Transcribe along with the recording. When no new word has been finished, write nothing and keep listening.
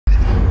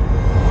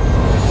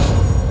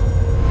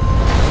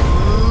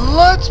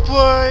Let's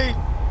play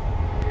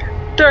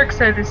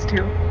Darksiders 2.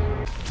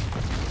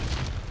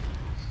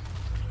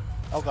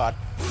 Oh god.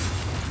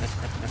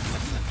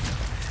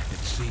 It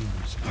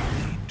seems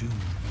they do.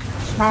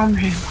 Oh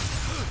man.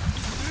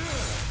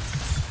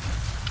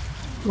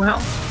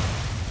 Well.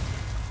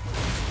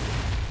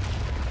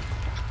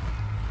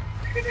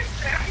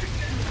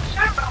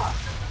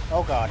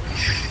 Oh god.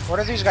 What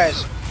are these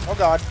guys? Oh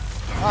god.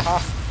 Haha.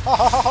 Ha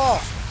ha ha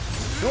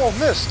ha. You all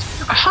missed.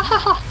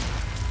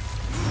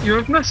 You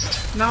have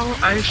missed. Now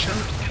I shall.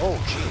 Oh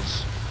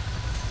jeez.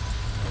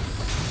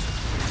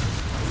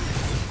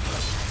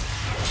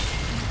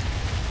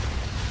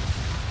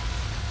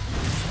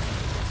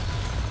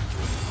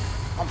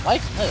 I'm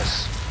liking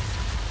this.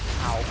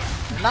 Ow.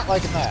 I'm not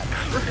liking that.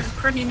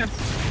 Prettiness.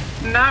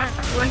 Not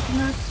liking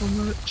that so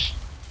much.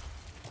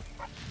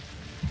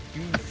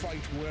 You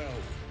fight well,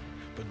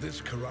 but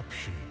this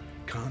corruption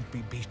can't be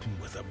beaten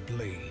with a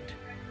blade.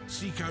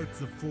 Seek out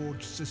the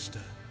Forged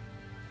Sister.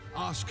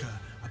 Ask her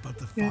about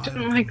the fire. Yeah, I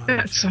didn't like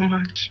that so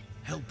much.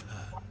 Help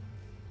her,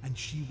 and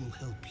she will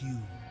help you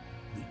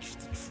reach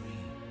the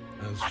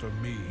tree. As for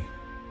me,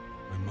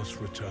 I must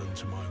return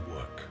to my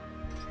work.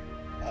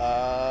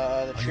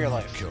 The tree of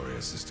I'm life.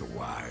 curious as to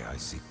why I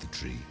seek the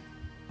tree.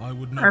 I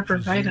would Our not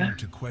provider. presume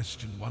to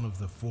question one of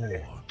the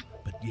four,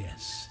 but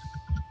yes,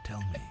 tell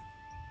me.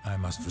 I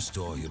must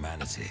restore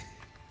humanity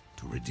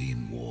to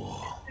redeem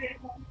war.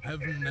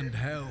 Heaven and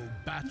hell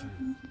battle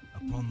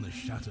upon the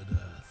shattered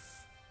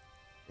earth.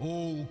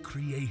 All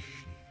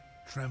creation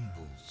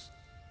trembles,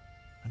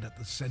 and at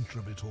the center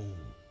of it all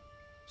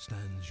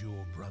stands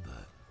your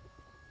brother.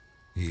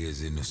 He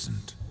is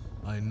innocent.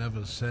 I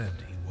never said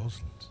he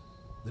wasn't.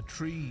 The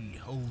tree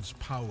holds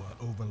power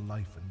over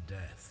life and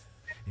death.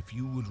 If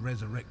you would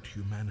resurrect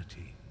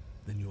humanity,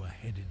 then you are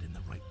headed in the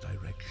right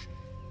direction.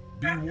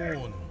 Be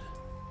warned.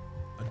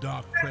 A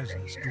dark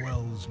presence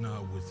dwells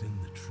now within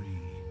the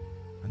tree,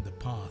 and the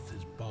path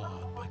is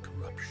barred by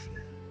corruption.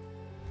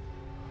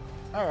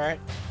 Alright.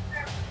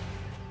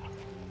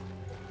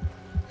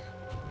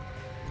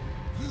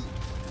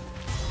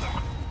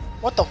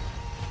 What the?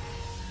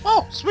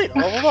 Oh, sweet, I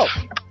leveled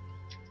up.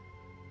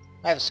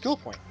 I have a skill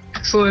point.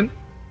 Excellent.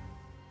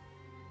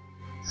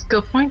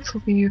 Skill points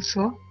will be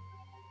useful.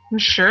 I'm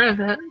sure of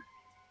it.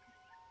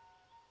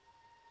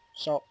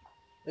 So,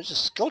 there's a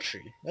skill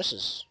tree. This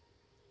is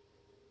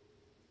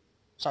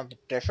something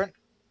different.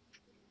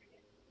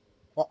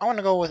 Well, I want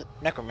to go with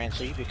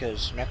necromancy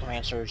because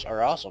necromancers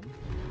are awesome,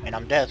 and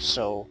I'm deaf,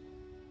 so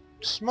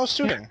it's most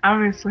suiting.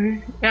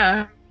 Obviously,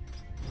 yeah.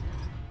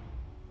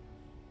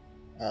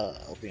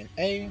 Open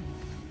A.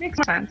 Makes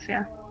sense,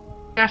 yeah.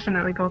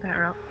 Definitely go that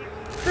route.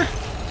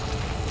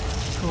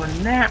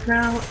 Going that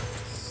route.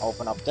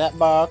 Open up that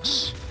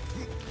box.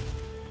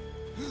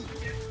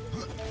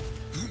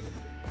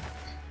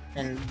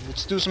 And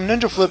let's do some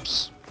ninja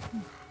flips.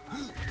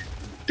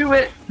 Do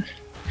it!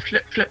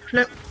 Flip, flip,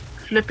 flip.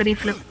 Flippity,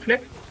 flip,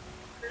 flip.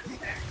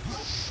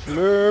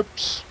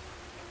 Flips.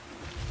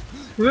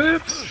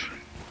 Whoops.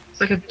 It's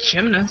like a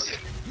gymnast.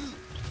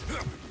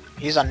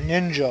 He's a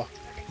ninja.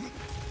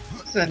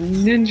 It's a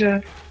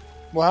ninja.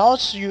 Well, how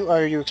else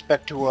are you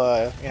expect to,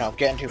 you know,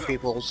 get into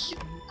people's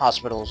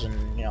hospitals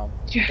and, you know,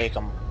 Yeah. take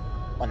them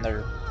when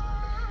they're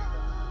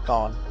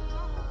gone?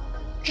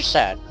 Just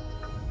sad.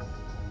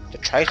 The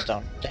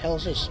Tri-Stone. What the hell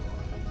is this?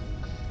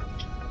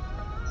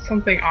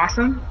 Something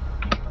awesome.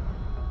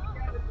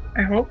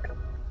 I hope.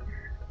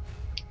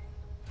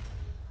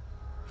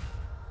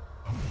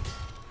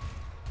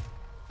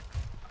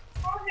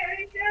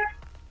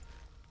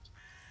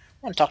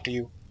 I want to talk to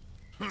you.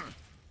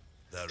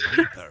 The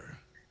Reaper.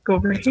 Go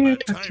over It's here,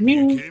 about talk to time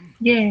you me. came.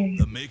 Yay.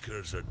 The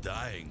Makers are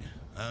dying,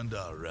 and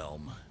our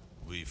realm.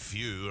 We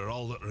few are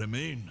all that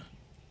remain.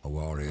 A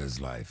warrior's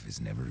life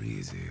is never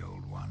easy,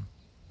 old one.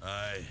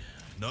 Aye,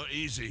 not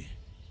easy,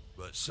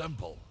 but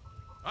simple.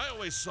 I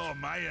always saw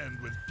my end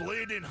with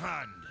blade in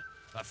hand,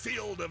 a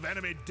field of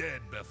enemy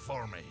dead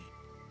before me.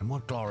 And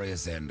what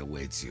glorious end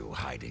awaits you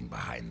hiding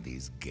behind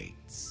these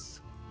gates?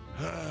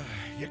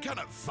 You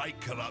cannot fight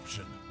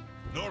corruption,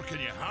 nor can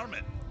you harm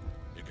it.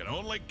 You can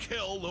only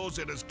kill those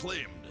it has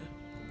claimed.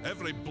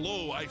 Every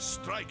blow I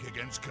strike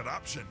against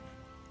corruption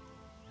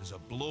is a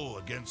blow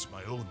against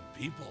my own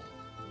people.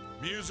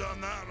 Muse on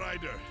that,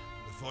 Ryder,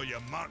 before you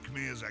mark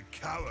me as a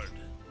coward.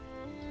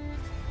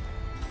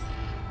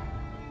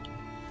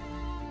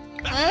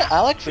 I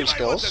like free You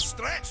might want to skills.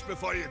 stretch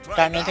before you try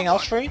Got anything that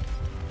else one. free?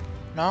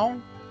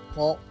 No?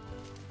 Well,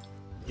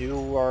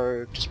 you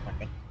are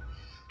disappointed.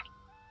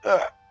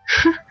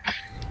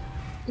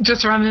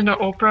 Just run into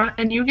Oprah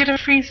and you get a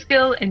free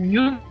skill and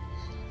you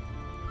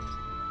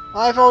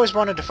I've always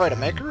wanted to fight a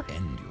maker.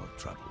 End your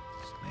troubles,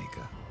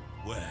 Maker.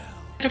 Well,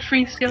 get a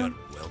free skill. you're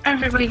welcome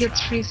Everybody to gets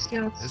try. free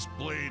skills. This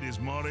blade is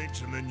more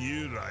ancient than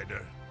you,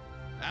 Ryder.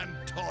 And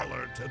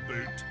taller to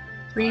boot.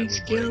 I Free will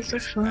skills break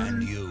are it, fun.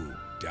 And you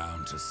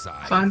down to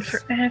size. Fun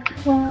for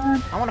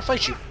everyone. I want to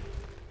fight you.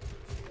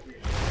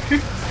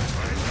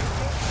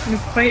 You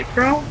fight,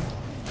 bro?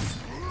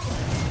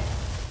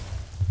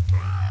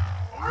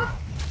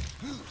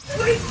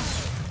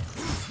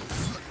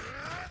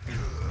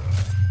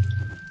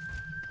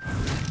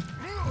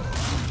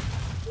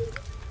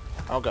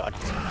 Oh god.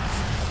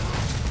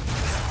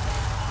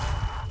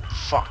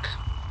 Fuck.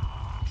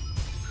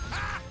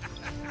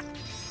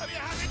 Have you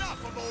had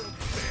enough of old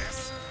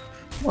this?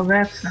 Well,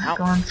 that's not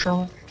Ow. going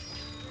so.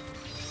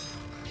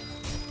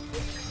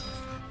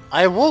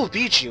 I will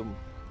beat you.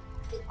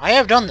 I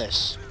have done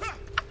this.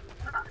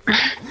 I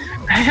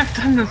have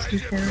done this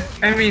before.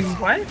 I mean,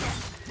 what?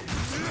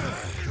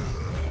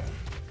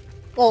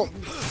 Well,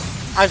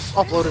 I've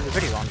uploaded a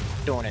video on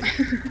doing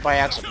it by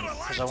accident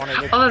because I wanted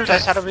to Oh,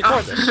 test how to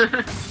record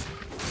this.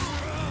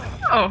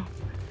 Oh.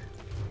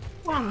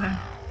 Well then.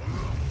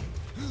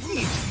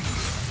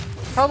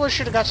 Probably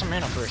should have got some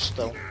mana first,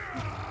 though.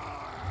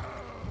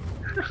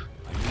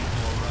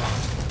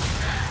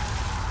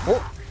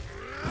 Oh,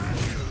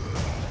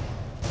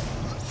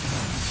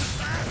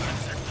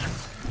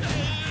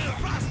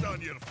 Fast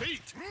on your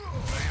feet.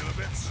 You're a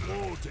bit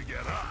slow to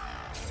get up.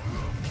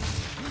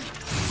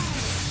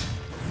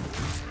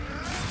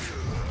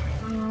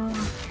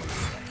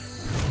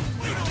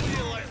 Why don't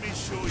you let me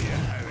show you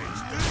how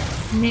it's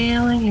done?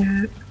 Nailing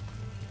it.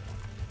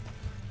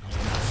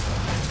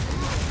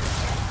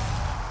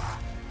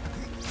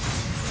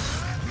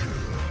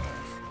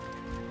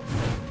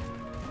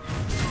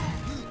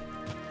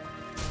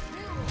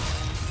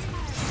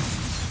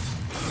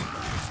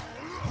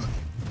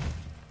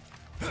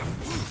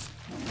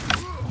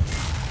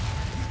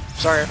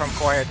 sorry if I'm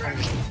quiet. I'm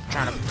just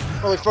trying to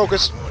really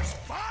focus.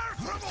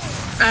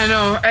 I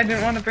know, I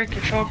didn't want to break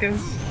your focus.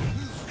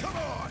 Come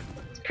on.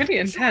 It's pretty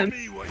intense.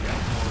 Me what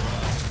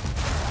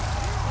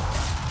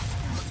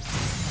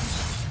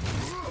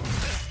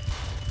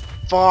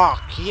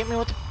Fuck! He hit me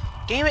with the...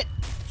 Damn it!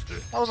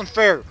 That wasn't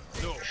fair.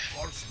 no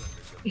horseman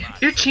is a man.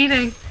 You're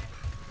cheating.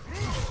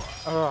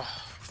 Ugh.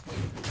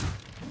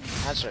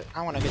 That's right.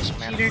 I want to get some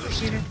mana Cheater,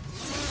 first. cheater.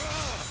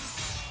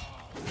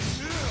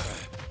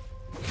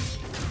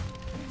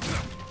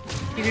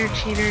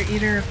 Cheater,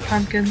 eater of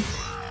pumpkins.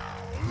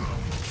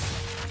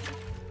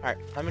 Alright,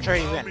 let me try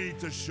you Allow again. me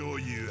to show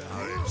you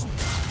how it's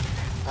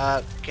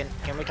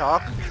Can we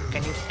talk?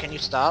 Can you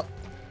stop?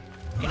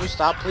 Can you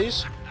stop,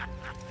 please?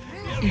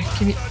 Yeah,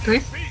 can you,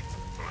 please? feet.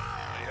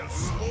 You're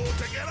slow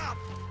to get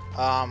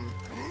up.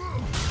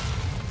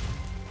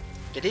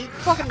 Did he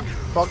fucking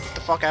bug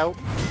the fuck out?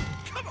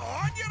 Come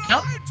on, you're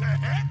Nope. allowed to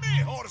hit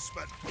me,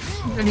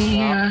 horseman. Then he,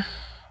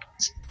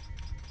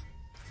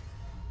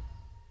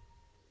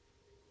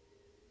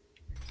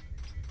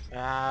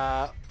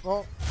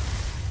 Well...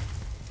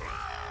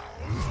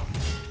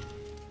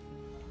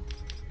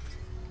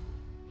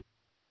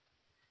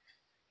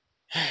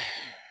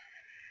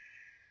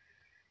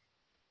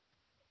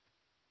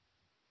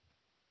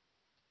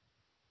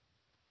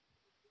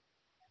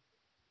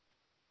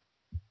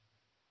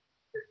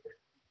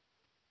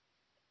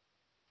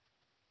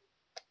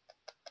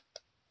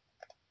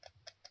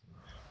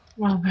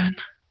 well then.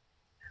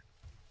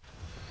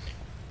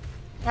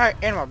 Alright,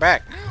 and we're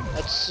back.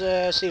 Let's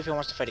see if he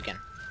wants to fight again.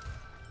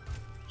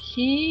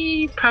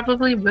 He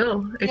probably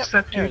will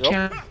accept there your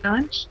you go.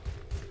 challenge.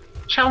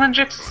 Challenge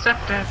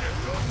accepted.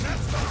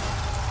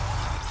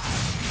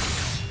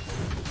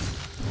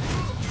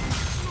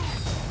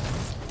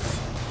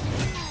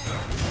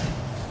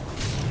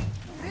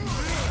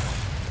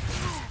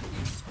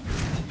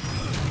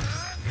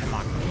 Come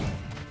on.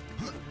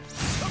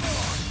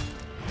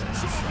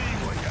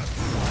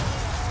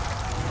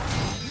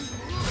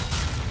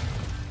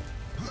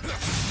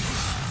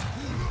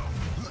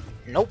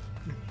 Nope.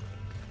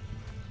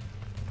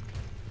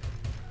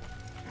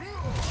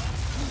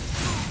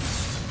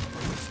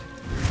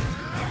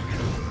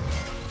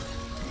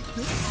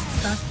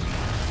 Stop.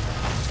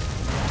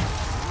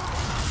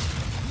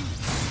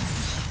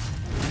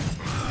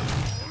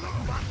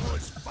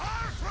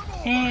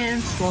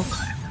 And slow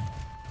climb.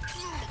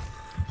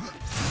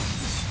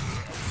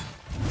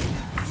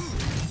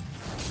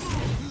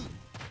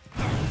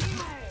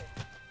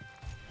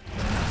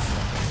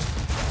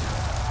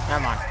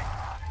 Come on.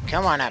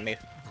 Come on at me.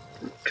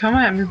 Come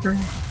at me, bro.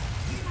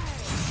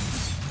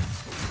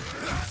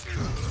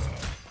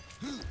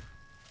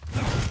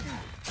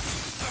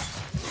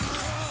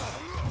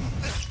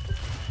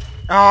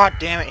 Oh,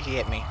 damn it, he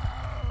hit me.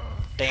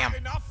 Damn.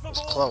 Enough It of was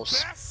all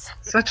close. this.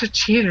 Such a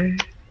cheater.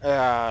 What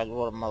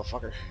a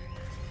motherfucker.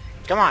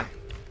 Come on.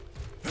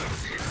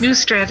 New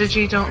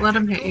strategy, don't let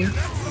him hit you.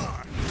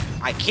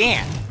 I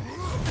can't.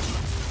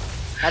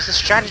 That's the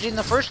strategy in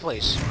the first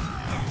place.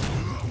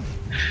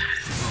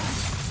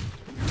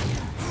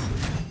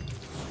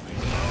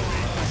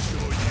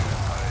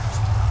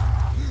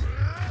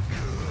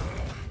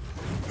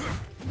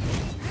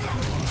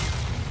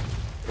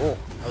 Oh,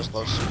 that was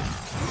close.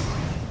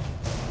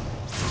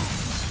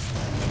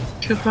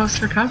 Too close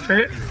for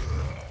comfort.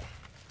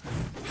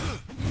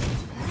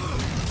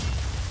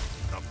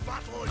 The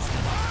battle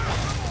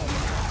is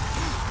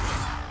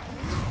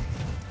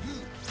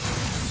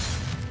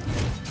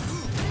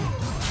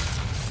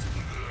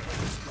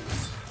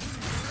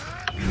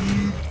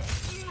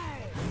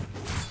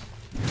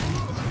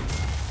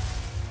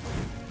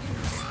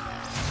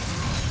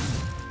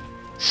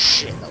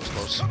Shit, that was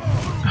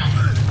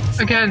close.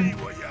 Again,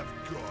 what you've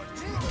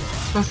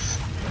got. let's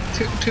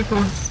Too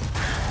close.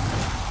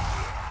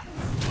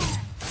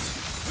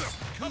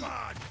 Come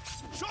on!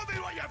 Show me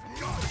what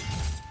you've got!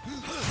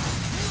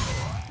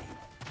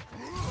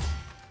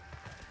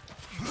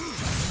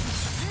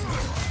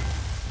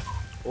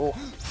 Oh.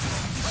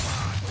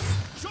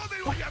 Show me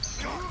what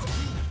you've got!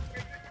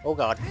 Oh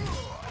god.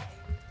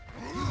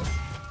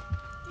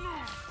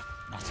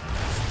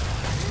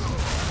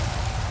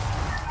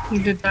 You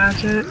did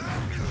dodge it.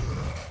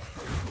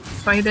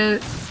 Fight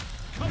it.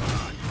 Come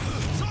on!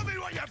 Show me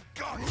what you've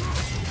got!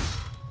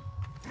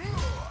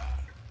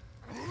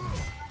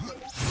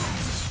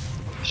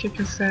 Chick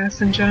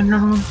assassin in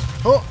general.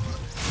 Oh!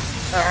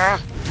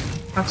 Ah!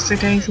 Officer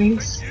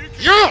Daisies.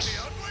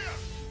 Yes!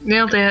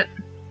 Nailed it.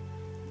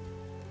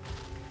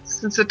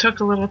 Since it took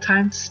a little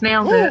time,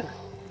 snailed it.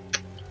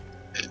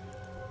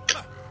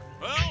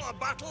 Well, a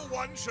battle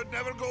won should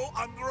never go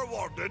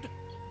unrewarded.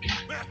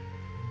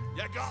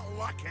 You got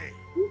lucky.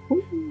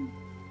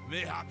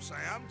 Mayhaps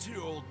I am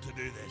too old to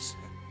do this.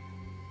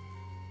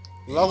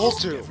 Level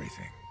Just 2.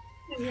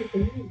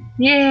 Everything.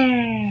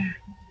 Yeah.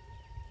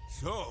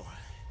 So,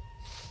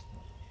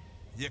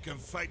 you can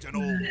fight an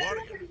old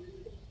warrior,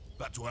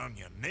 but to earn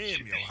your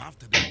name, you'll have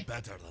to do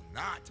better than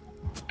that.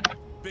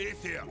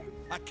 Baethir,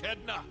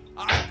 Echidna,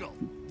 Argyll,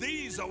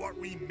 these are what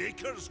we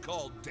makers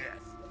call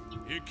death.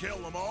 You kill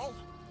them all,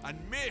 and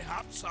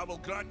mayhaps I will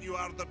grant you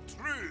are the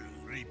true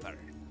Reaper.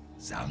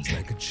 Sounds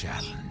like a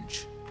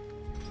challenge.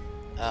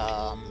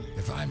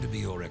 If I'm to be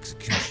your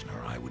executioner,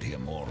 I would hear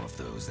more of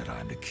those that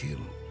I'm to kill.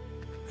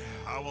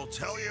 I will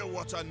tell you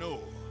what I know.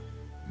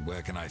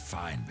 Where can I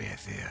find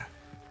Baethir?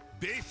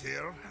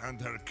 Baethir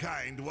and her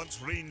kind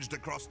once ranged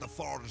across the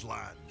Forge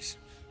lands,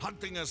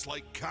 hunting us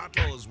like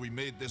cattle as we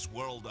made this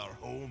world our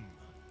home.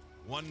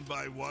 One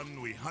by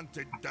one, we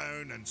hunted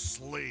down and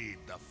slayed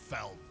the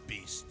fell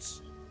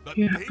beasts. But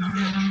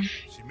Baethir,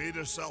 she made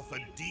herself a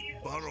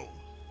deep burrow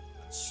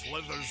and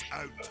slithers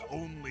out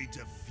only to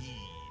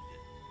feed.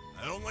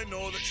 I only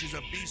know that she's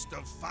a beast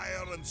of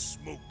fire and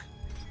smoke,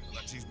 and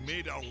that she's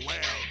made her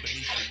lair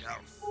beneath the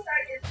earth.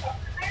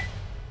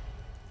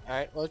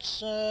 Alright,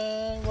 let's,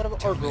 what about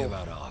Tell me Argyll?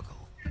 about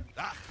Argyll.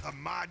 Ah, a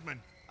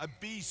madman, a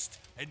beast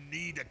in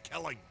need of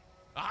killing.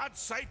 I had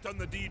sight on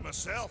the deed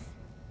myself,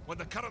 when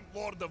the current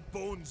Lord of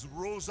Bones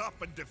rose up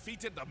and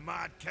defeated the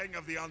mad king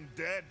of the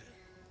undead.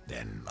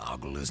 Then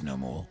Argyll is no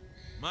more.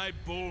 My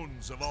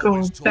bones have Go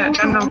always that told me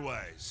general.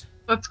 otherwise.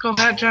 Let's go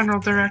that general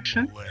Old Thane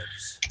direction.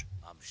 lives.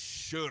 I'm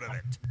sure of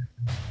it.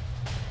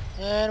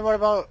 And what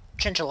about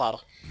Chinchillada?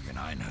 Even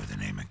I know the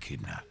name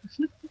Echidna.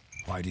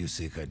 Why do you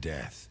seek her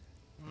death?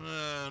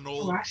 An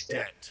old Lost it.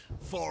 debt,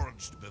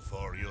 forged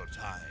before your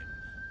time.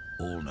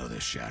 All know the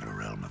Shadow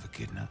Realm of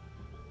Echidna.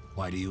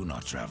 Why do you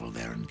not travel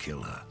there and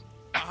kill her?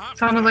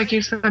 Sounded like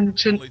you said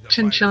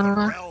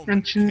chinchilla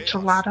and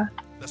chinchillada.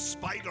 The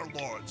Spider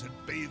Lords had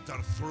bathed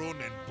her throne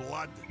in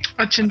blood.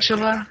 A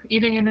chinchilla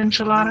eating an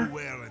enchilada.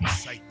 Nowhere in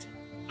sight.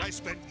 I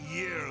spent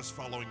years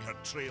following her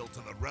trail to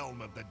the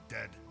realm of the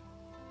dead.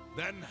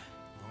 Then,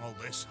 all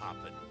this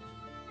happened.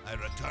 I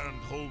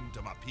returned home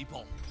to my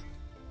people.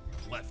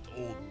 Left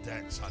old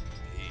debts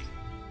unpaid.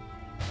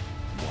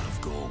 What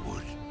of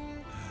Gorwood?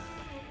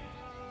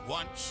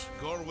 Once,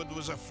 Gorwood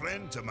was a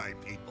friend to my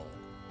people.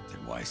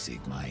 Then why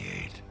seek my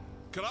aid?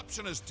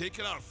 Corruption has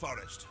taken our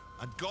forest,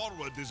 and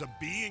Gorwood is a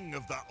being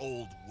of that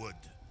old wood.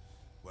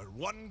 Where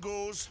one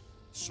goes,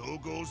 so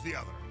goes the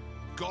other.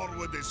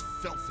 Gorwood is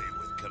filthy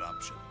with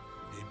corruption.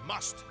 He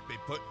must be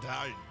put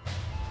down.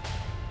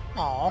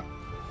 Aww.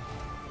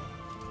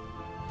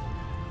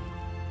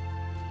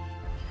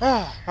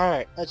 Ah,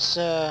 alright, let's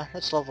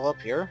level up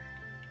here.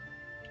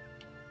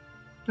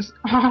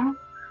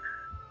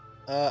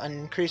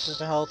 Increases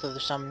the health of the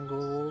summon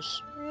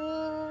ghouls.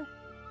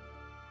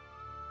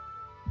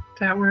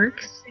 That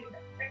works.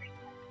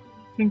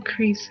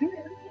 Increase it.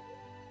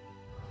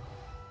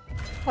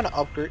 I wanna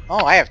upgrade.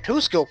 Oh, I have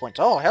 2 skill points.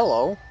 Oh,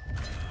 hello.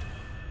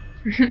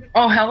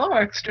 Oh, hello,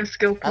 extra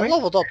skill I point.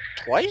 leveled up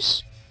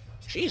twice?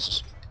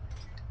 Jesus.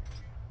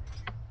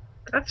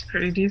 That's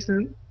pretty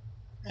decent.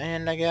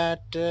 And I got,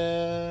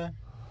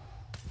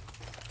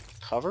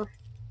 cover?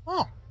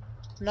 Oh,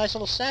 nice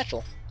little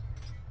satchel.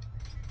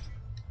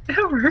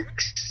 That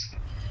works.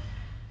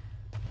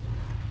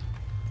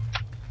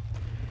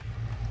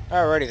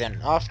 Alrighty then,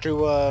 off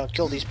to,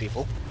 kill these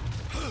people.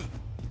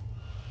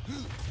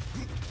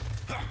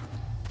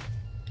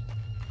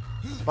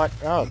 But,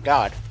 oh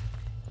god.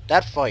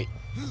 That fight.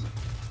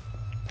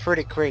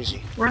 Pretty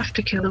crazy. We're off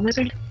to kill the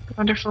wizard.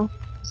 Wonderful.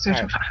 So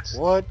Alright, fast.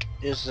 what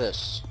is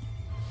this?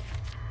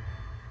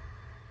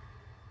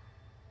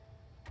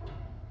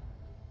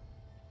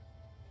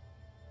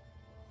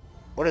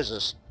 What is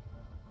this?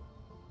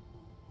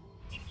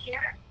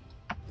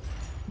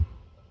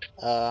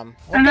 I'm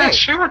okay. not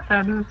sure what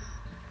that is.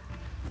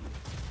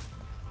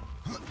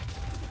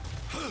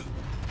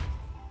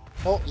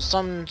 Well,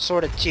 some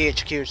sort of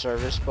THQ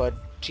service, but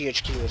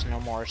THQ is no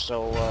more,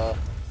 so,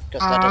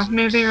 guess that Aw, doesn't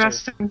may they serve-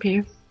 rest in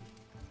peace.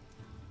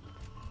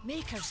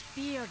 Maker's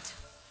beard.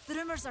 The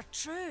rumors are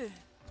true.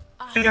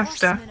 A I guess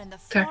Steph horseman in the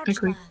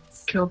technically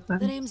Forgelands. killed them.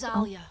 The name's so.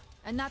 Alia.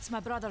 And that's my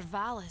brother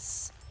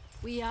Valis.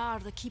 We are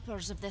the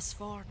keepers of this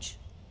forge.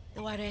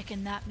 Though I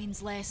reckon that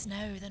means less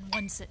now than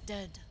once it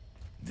did.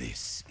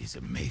 This is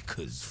a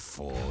Maker's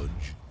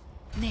Forge?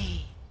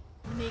 Nay,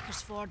 the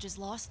Maker's Forge is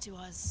lost to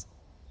us.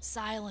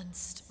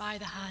 Silenced by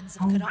the hands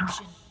of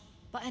corruption.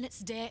 But in its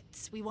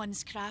depths we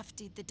once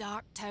crafted the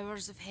dark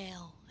towers of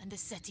hell and the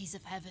cities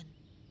of heaven.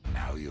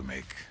 Now you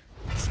make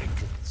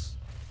trinkets.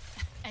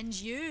 And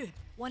you,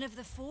 one of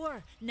the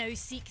four, now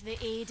seek the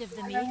aid of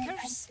the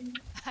Makers?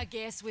 I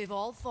guess we've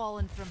all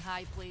fallen from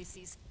high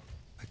places.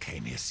 I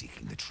came here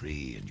seeking the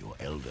tree, and your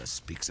elder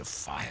speaks of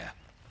fire.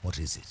 What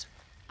is it?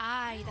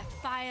 Aye, the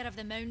fire of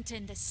the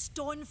mountain, the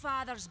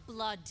Stonefather's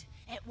blood.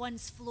 It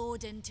once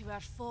flowed into our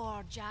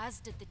forge, as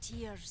did the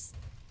tears.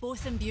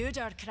 Both imbued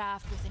our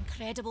craft with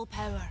incredible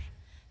power,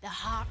 the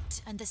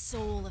heart and the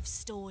soul of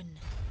stone.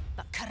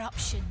 But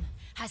corruption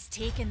has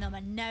taken them,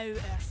 and now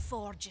our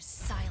forge is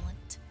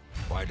silent.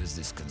 Why does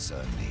this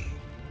concern me?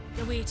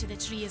 The way to the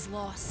tree is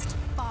lost,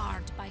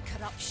 barred by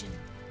corruption.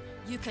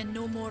 You can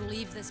no more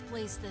leave this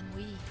place than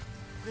we.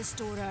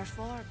 Restore our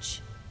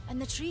forge,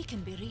 and the tree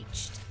can be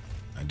reached.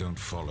 I don't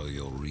follow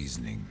your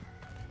reasoning.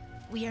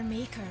 We are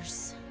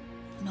makers,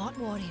 not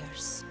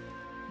warriors.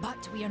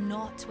 But we are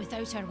not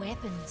without our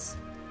weapons.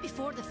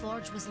 Before the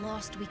forge was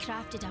lost, we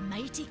crafted a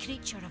mighty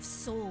creature of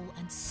soul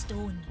and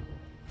stone.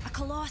 A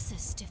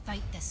colossus to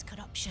fight this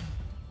corruption.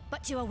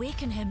 But to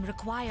awaken him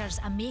requires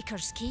a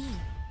maker's key.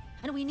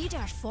 And we need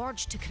our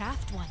forge to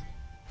craft one.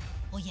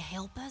 Will you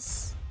help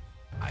us?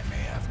 I may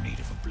have need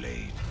of a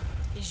blade.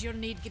 Is your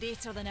need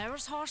greater than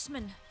ours,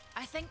 horseman?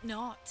 I think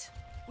not.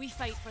 We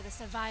fight for the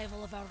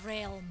survival of our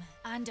realm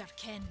and our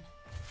kin.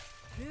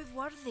 Prove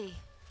worthy,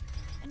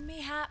 and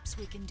mayhaps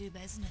we can do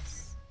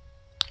business.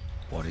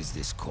 What is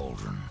this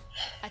cauldron?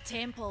 A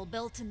temple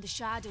built in the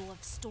shadow of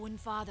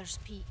Stonefather's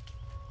Peak.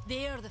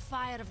 There the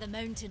fire of the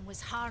mountain was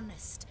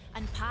harnessed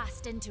and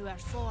passed into our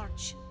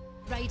forge.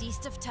 Ride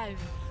east of town,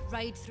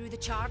 ride through the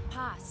charred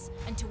pass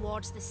and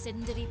towards the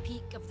cindery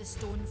peak of the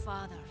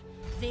Stonefather.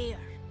 There,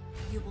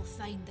 you will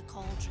find the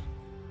cauldron.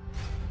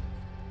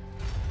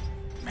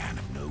 Man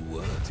of no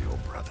words, your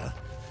brother.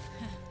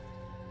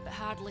 But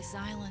hardly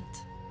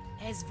silent.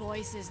 His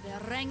voice is the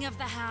ring of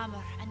the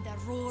hammer and the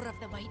roar of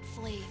the white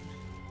flame.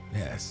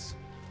 Yes,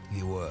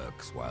 he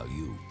works while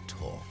you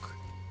talk.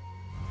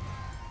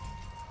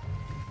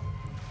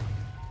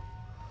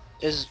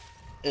 Is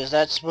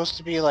that supposed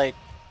to be like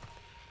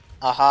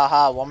a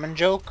ha-ha woman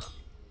joke?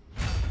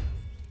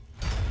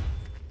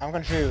 I'm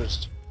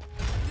confused.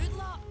 Good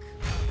luck.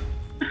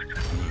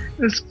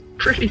 It's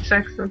pretty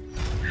sexist.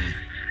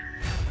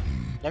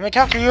 Let me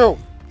talk to you!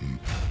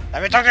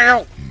 Let me talk to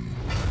you!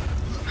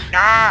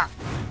 Ah!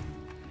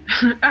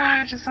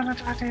 I just want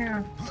to talk to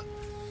you.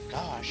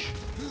 Gosh.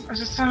 I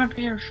just want to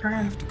be your I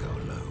friend. have to go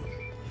alone.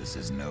 This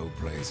is no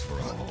place for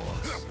a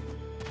horse.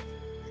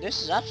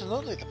 This is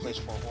absolutely the place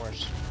for a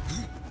horse.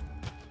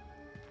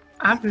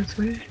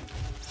 Obviously.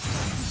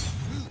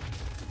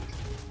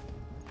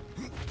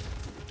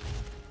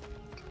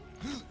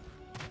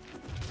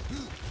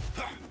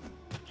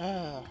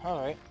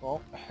 Alright,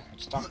 well,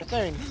 let's talk to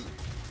Thane.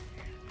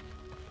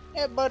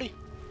 Yeah, buddy.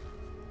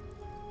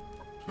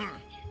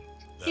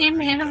 Hey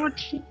man,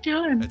 what you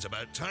doing? It's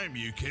about time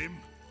you came.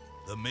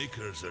 The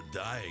Makers are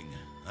dying,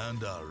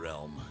 and our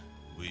realm.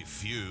 We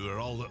few are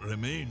all that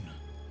remain.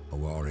 A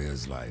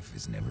warrior's life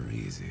is never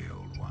easy,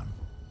 old one.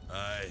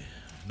 Aye,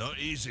 not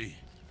easy,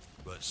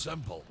 but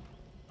simple.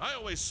 I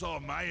always saw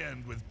my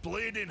end with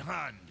blade in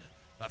hand,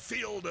 a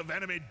field of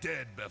enemy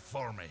dead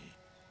before me.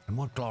 And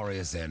what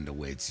glorious end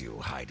awaits you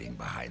hiding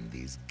behind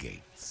these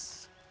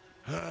gates?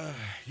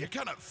 You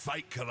cannot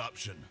fight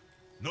corruption,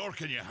 nor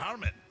can you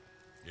harm it.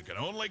 You can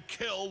only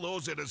kill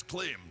those it has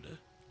claimed.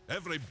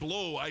 Every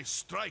blow I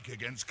strike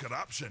against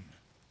corruption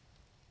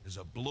is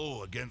a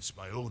blow against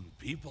my own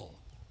people.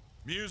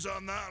 Muse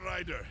on that,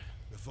 Rider,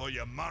 before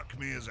you mark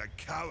me as a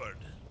coward.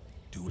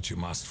 Do what you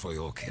must for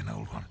your kin,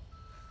 old one.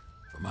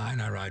 For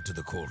mine, I ride to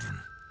the cauldron.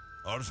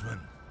 Horseman,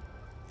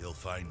 you'll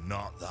find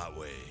not that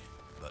way,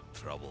 but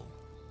trouble.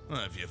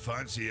 If you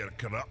fancy your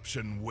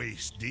corruption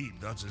waist deep,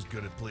 that's as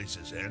good a place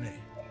as any.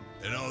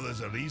 You know,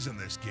 there's a reason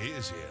this gate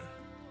is here.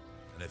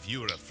 And if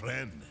you were a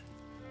friend,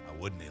 I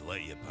wouldn't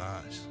let you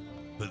pass.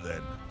 But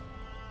then,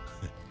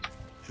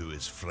 who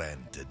is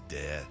friend to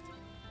death?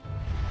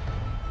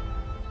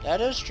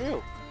 That is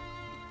true.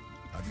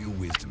 Have you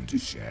wisdom to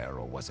share,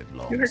 or was it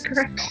long You were since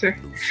correct, knocked sir.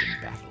 loose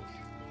in battle?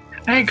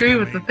 I agree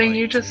with the thing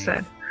you just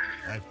said.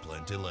 I've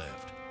plenty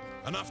left.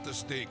 Enough to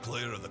stay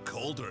clear of the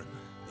cauldron.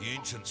 The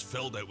ancients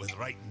filled it with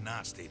right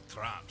nasty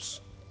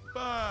traps.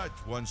 But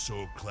one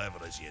so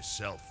clever as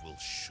yourself will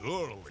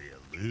surely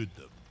elude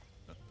them.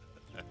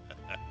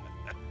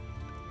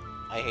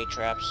 I hate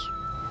traps.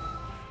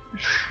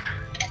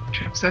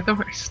 Traps are the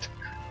worst.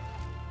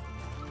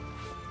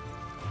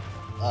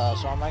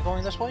 So am I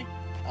going this way?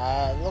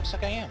 Looks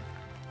like I am.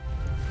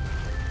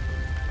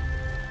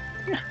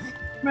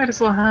 Might as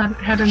well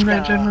head in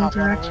that general Hop on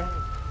direction. over.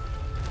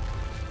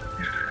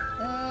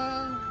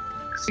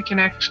 'Cause you can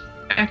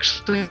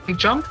actually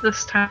jump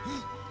this time.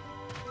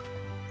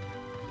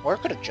 Or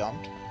it could have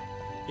jumped.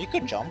 He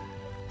could jump.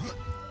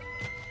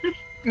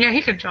 Yeah,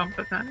 he could jump,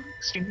 but not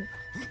extremely.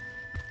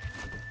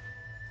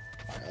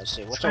 Alright, let's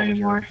see, what's Sorry, over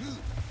here? more.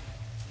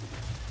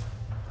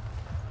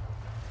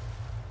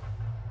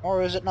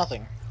 Or is it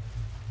nothing?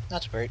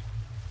 That's great.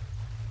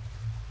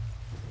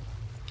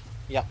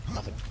 Yeah,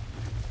 nothing.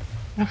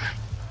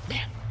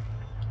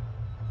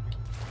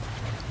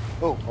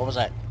 Oh, what was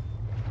that?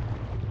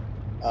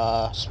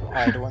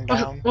 Spidering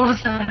down. What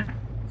was that?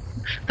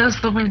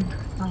 That's the wind.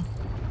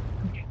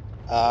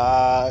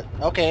 Oh.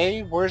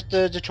 Okay, where's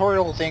the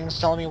tutorial things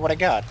telling me what I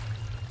got?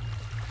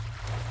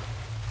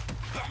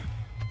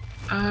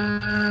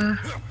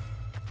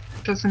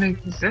 Doesn't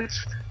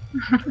exist.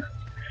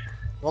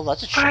 Well,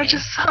 that's a But shame. I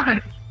just saw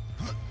it.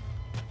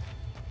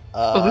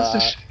 Oh,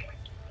 this is.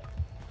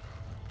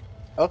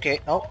 Okay,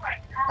 oh,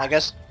 I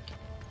guess...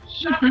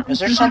 Is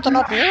there something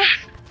up here?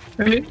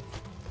 Right?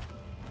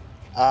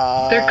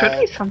 There could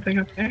be something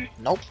up there.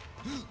 Nope.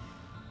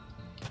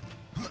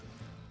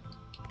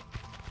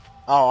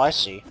 Oh, I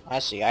see. I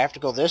see. I have to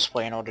go this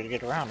way in order to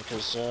get around,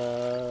 because,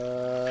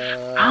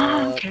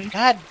 Oh, okay.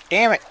 God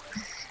damn it!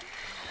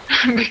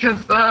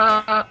 Because,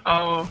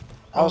 oh.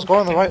 I was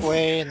going the right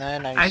way, and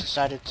then I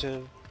decided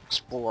to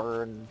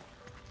explore, and...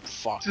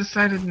 Fuck.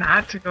 Decided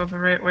not to go the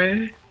right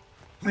way.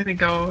 Way to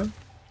go.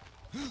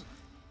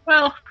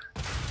 Well.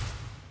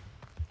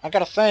 I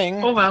got a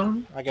thing. Oh well.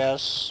 I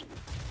guess.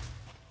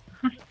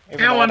 Even Got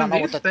though I one don't of know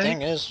what these the thing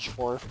things. is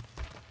for.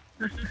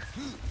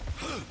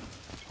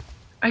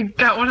 I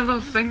got one of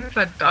those things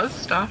that does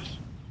stuff.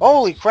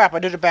 Holy crap, I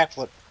did a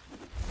backflip.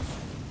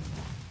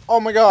 Oh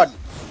my god.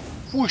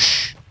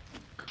 Whoosh.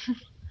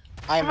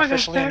 I am Oh my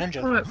gosh, officially a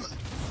ninja.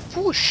 backflips.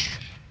 Whoosh.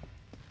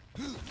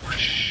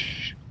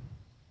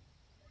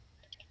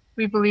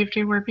 We believed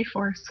you were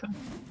before, so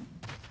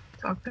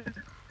it's all good.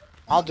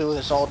 I'll do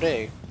this all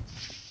day.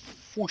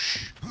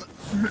 Whoosh.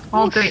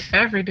 All day,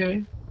 every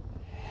day.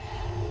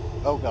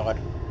 Oh god.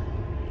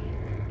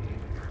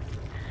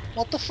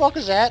 What the fuck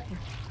is that?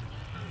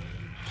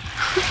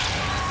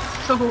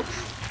 So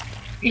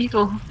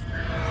evil.